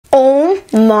Oh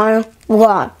my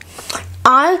god.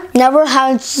 I never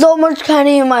had so much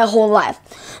candy in my whole life.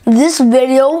 This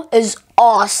video is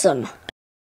awesome.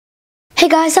 Hey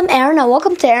guys, I'm Aaron and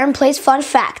welcome to Aaron Plays Fun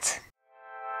Fact.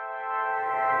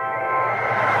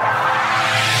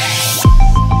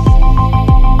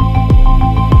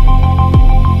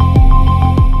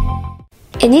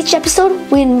 In each episode,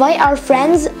 we invite our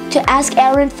friends to ask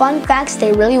Aaron fun facts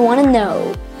they really want to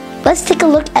know. Let's take a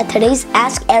look at today's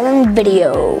Ask Aaron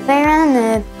video.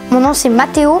 Aaron, mon nom c'est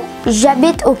Mateo,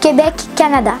 j'habite au Québec,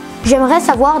 Canada. J'aimerais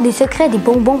savoir des secrets des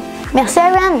bonbons. Merci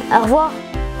Aaron, au revoir.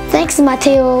 Thanks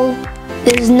Mateo.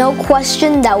 There's no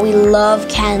question that we love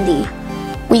candy.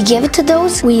 We give it to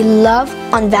those we love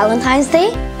on Valentine's Day,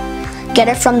 get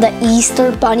it from the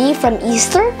Easter Bunny from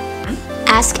Easter,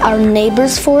 ask our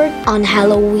neighbors for it on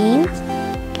Halloween,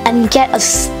 and get a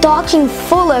stocking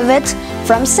full of it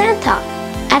from Santa.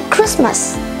 At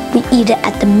Christmas, we eat it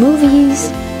at the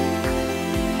movies,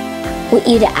 we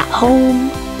eat it at home,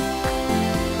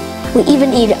 we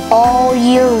even eat it all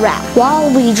year round while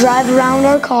we drive around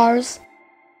our cars.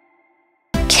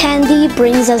 Candy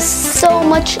brings us so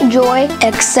much joy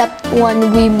except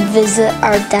when we visit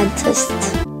our dentist.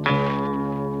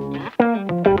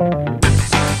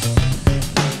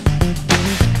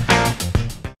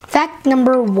 Fact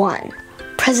number 1.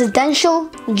 Presidential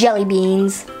jelly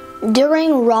beans.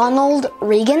 During Ronald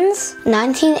Reagan's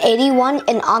 1981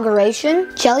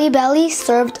 inauguration, Jelly Belly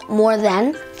served more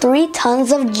than 3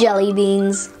 tons of jelly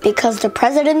beans because the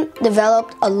president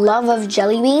developed a love of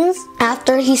jelly beans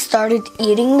after he started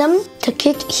eating them to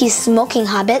kick his smoking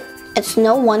habit. It's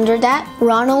no wonder that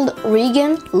Ronald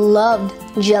Reagan loved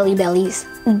Jelly Bellies.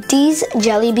 These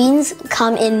jelly beans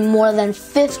come in more than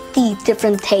 50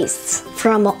 different tastes,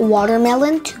 from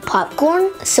watermelon to popcorn,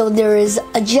 so there is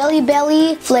a Jelly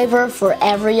Belly flavor for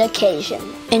every occasion.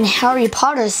 In Harry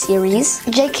Potter series,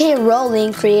 J.K.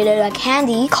 Rowling created a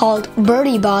candy called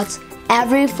Bertie Bott's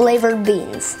Every Flavored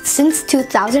Beans. Since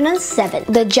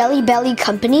 2007, the Jelly Belly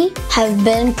company have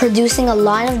been producing a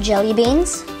line of jelly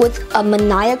beans with a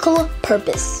maniacal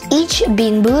purpose. Each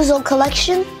Bean Boozled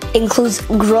collection includes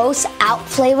gross out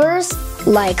flavors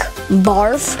like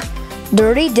barf,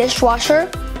 dirty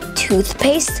dishwasher,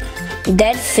 toothpaste,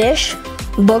 dead fish,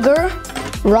 booger,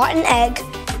 rotten egg,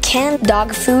 canned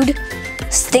dog food,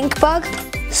 stink bug,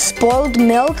 spoiled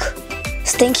milk,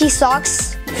 stinky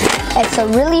socks. It's a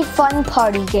really fun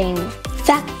party game.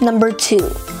 Fact number 2.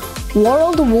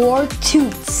 World War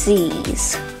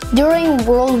Too-tsies. During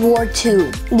World War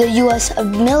II, the US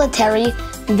military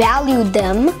valued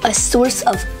them a source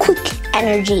of quick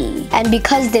energy, and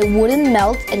because they wouldn't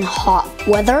melt in hot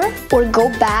weather or go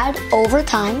bad over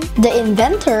time, the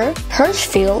inventor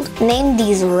Hershey named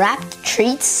these wrapped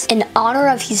treats in honor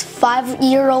of his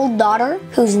 5-year-old daughter,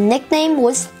 whose nickname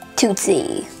was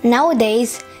Tootsie.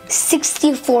 Nowadays,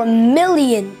 64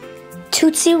 million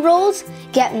Tootsie Rolls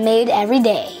get made every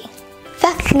day.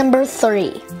 Fact number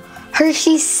 3.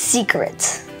 Hershey's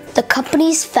secret. The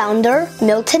company's founder,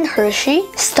 Milton Hershey,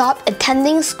 stopped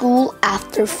attending school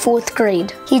after 4th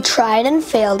grade. He tried and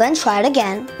failed and tried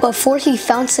again before he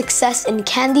found success in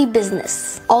candy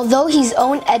business. Although his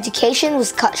own education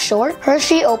was cut short,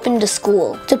 Hershey opened a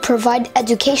school to provide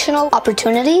educational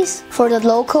opportunities for the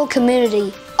local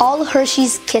community. All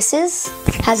Hershey's Kisses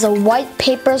has a white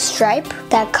paper stripe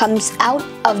that comes out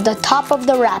of the top of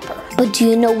the wrapper. But do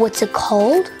you know what's it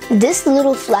called? This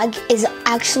little flag is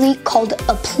actually called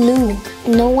a plume.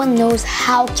 No one knows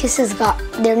how Kisses got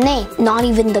their name, not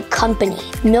even the company.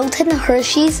 Milton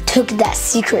Hershey's took that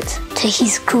secret to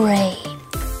his grave.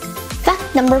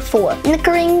 Fact number 4.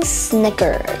 Nickering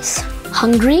Snickers.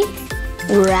 Hungry?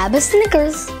 Grab a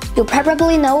Snickers. You'll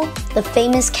probably know the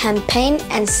famous campaign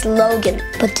and slogan,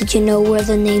 but did you know where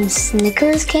the name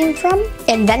Snickers came from?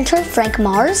 Inventor Frank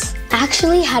Mars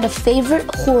actually had a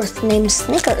favorite horse named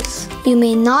Snickers. You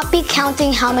may not be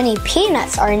counting how many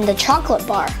peanuts are in the chocolate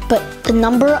bar, but the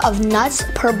number of nuts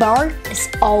per bar is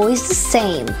always the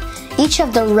same. Each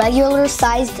of the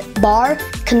regular-sized bar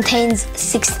contains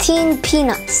 16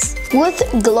 peanuts. With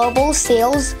global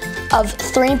sales of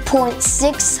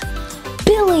 $3.6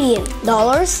 billion,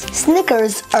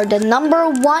 Snickers are the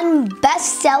 #1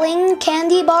 best-selling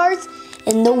candy bars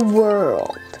in the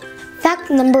world. Fact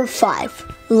number 5.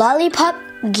 Lollipop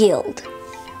Guild.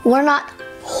 We're not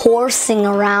horsing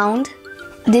around.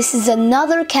 This is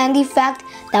another candy fact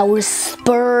that was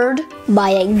spurred by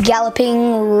a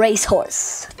galloping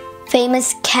racehorse.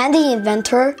 Famous candy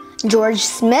inventor George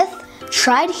Smith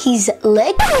tried his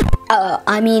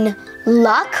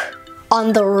luck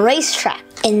on the racetrack.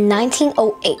 In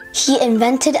 1908, he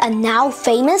invented a now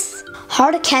famous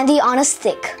hard candy on a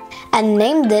stick and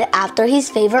named it after his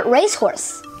favorite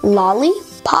racehorse,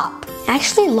 Lollipop.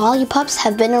 Actually, lollipops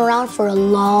have been around for a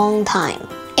long time.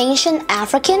 Ancient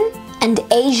African and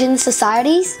Asian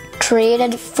societies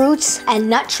created fruits and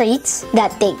nut treats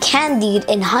that they candied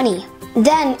in honey,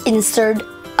 then inserted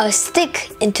a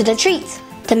stick into the treats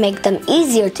to make them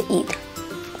easier to eat.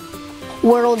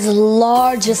 World's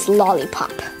largest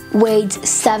lollipop weighed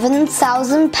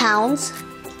 7,000 pounds,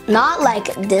 not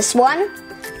like this one,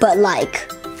 but like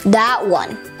that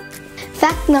one.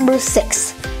 Fact number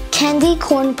 6, candy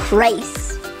corn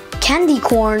craze. Candy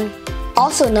corn,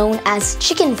 also known as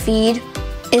chicken feed,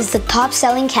 is the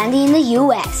top-selling candy in the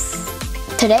US.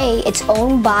 Today, it's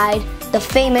owned by the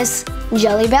famous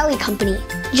Jelly Belly company.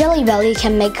 Jelly Belly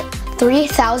can make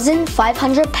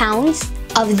 3,500 pounds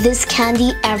of this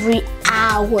candy every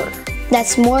hour.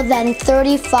 That's more than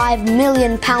 35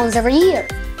 million pounds every year.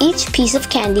 Each piece of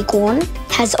candy corn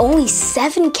has only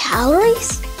 7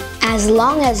 calories? As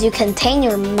long as you contain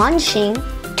your munching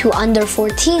to under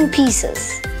 14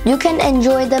 pieces, you can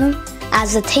enjoy them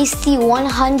as a tasty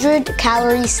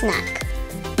 100-calorie snack.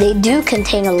 They do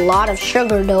contain a lot of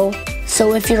sugar though,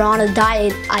 so if you're on a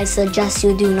diet, I suggest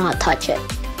you do not touch it.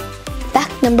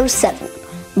 Fact number 7,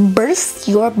 burst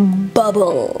your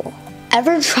bubble.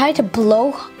 Ever try to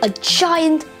blow a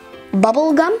giant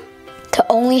bubble gum to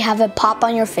only have it pop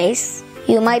on your face?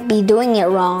 You might be doing it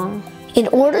wrong. In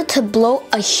order to blow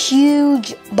a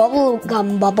huge bubble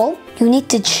gum bubble, you need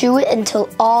to chew it until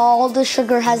all the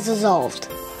sugar has dissolved.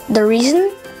 The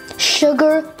reason?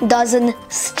 Sugar doesn't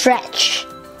stretch.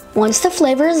 Once the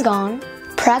flavor is gone,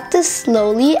 practice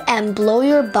slowly and blow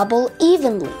your bubble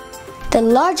evenly. The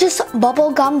largest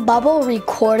bubblegum bubble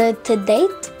recorded to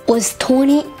date was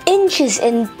 20 inches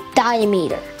in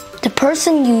diameter. The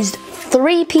person used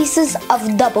 3 pieces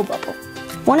of double bubble.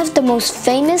 One of the most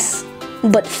famous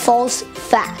but false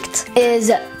facts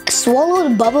is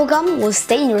swallowed bubblegum will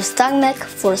stay in your stomach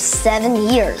for 7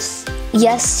 years.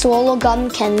 Yes, swallowed gum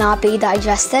cannot be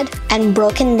digested and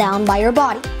broken down by your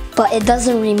body, but it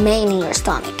doesn't remain in your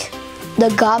stomach. The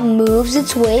gum moves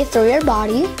its way through your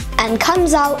body and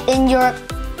comes out in your...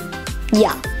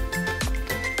 yeah.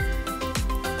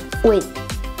 Wait,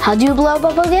 how do you blow a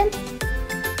bubble again?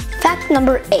 Fact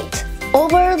number 8.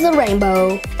 Over the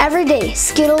rainbow. Every day,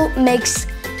 Skittle makes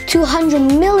 200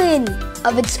 million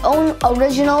of its own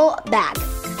original bag.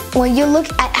 When you look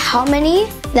at how many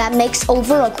that makes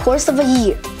over a course of a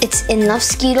year, it's enough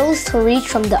Skittles to reach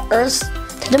from the Earth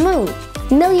to the moon.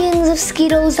 Millions of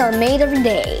Skittles are made every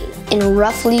day in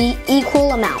roughly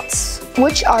equal amounts,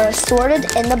 which are assorted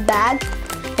in the bag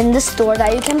in the store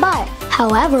that you can buy.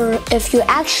 However, if you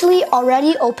actually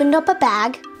already opened up a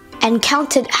bag and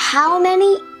counted how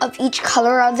many of each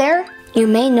color are there, you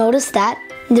may notice that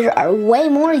there are way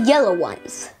more yellow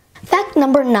ones. Fact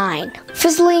number 9.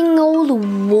 Fizzling old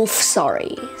wolf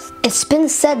sorry. It's been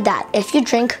said that if you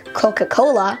drink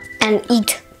Coca-Cola and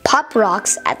eat Pop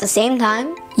Rocks at the same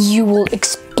time, you will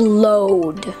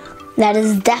explode. That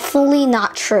is definitely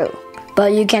not true,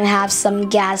 but you can have some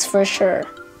gas for sure.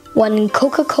 When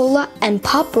Coca-Cola and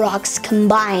Pop Rocks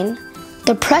combine,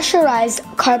 the pressurized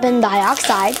carbon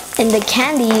dioxide in the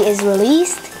candy is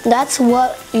released. That's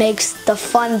what makes the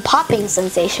fun popping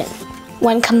sensation.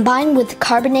 When combined with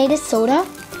carbonated soda,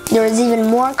 there is even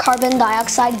more carbon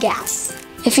dioxide gas.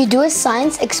 If you do a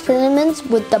science experiment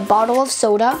with the bottle of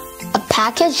soda, a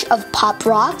package of Pop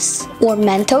Rocks or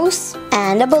Mentos,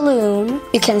 and a balloon,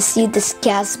 you can see this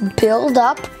gas build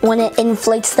up when it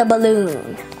inflates the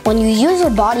balloon. When you use your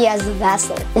body as a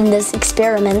vessel in this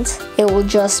experiment, it will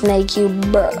just make you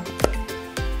burp.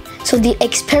 So the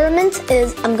experiment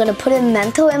is I'm gonna put a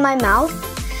Mento in my mouth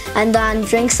and then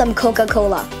drink some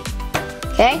Coca-Cola.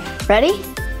 Okay, ready?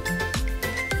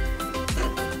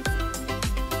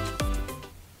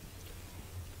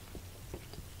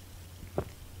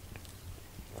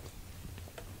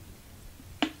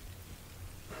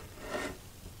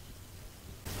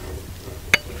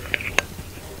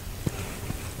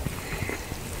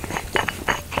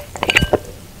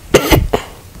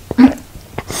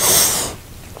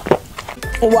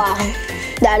 Wow,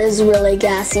 that is really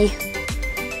gassy.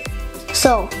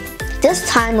 So, this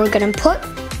time we're gonna put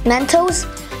Mentos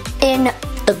in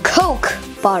the Coke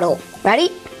bottle. Ready?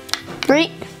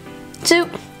 3, 2,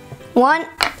 1.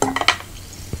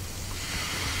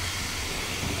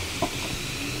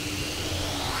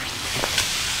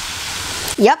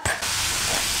 Yep,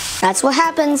 that's what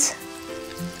happens.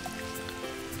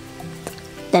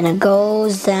 Then it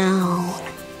goes down.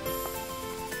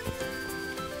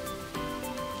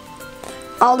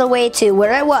 All the way to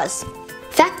where it was.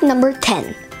 Fact number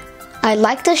 10. I'd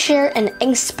like to share an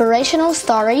inspirational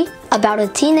story about a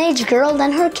teenage girl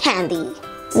and her candy.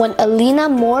 When Alina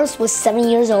Morse was 7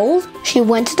 years old, she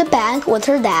went to the bank with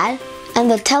her dad, and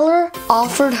the teller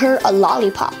offered her a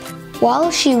lollipop. While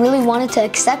she really wanted to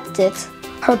accept it,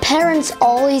 her parents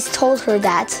always told her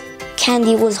that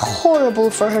candy was horrible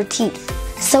for her teeth.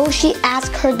 So she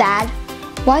asked her dad,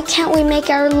 "Why can't we make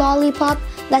our lollipop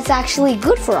that's actually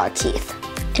good for our teeth?"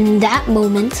 In that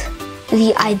moment,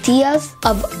 the ideas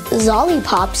of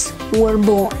Zollipops were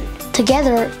born.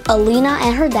 Together, Alina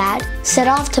and her dad set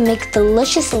off to make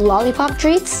delicious lollipop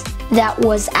treats that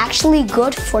was actually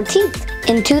good for teeth.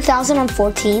 In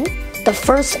 2014, the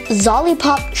first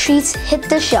Zollipop treats hit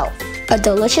the shelf. A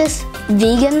delicious,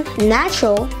 vegan,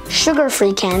 natural,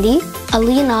 sugar-free candy,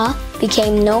 Alina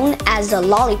became known as the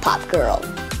Lollipop Girl,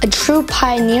 a true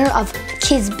pioneer of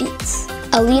kids' beats.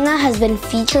 Alina has been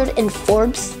featured in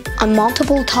Forbes, on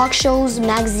multiple talk shows,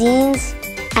 magazines,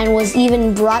 and was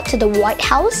even brought to the White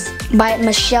House by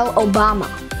Michelle Obama.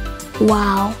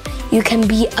 Wow, you can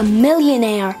be a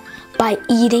millionaire by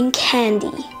eating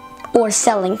candy or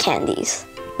selling candies.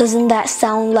 Doesn't that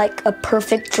sound like a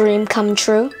perfect dream come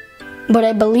true? But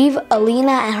I believe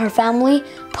Alina and her family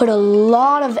put a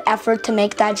lot of effort to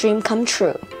make that dream come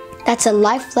true. That's a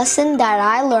life lesson that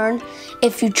I learned.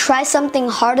 If you try something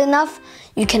hard enough,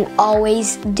 you can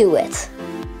always do it.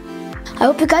 I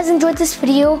hope you guys enjoyed this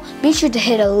video. Be sure to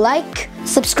hit a like,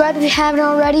 subscribe if you haven't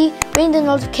already, ring the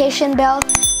notification bell,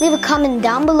 leave a comment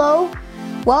down below.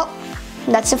 Well,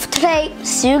 that's it for today.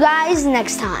 See you guys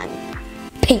next time.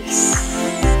 Peace.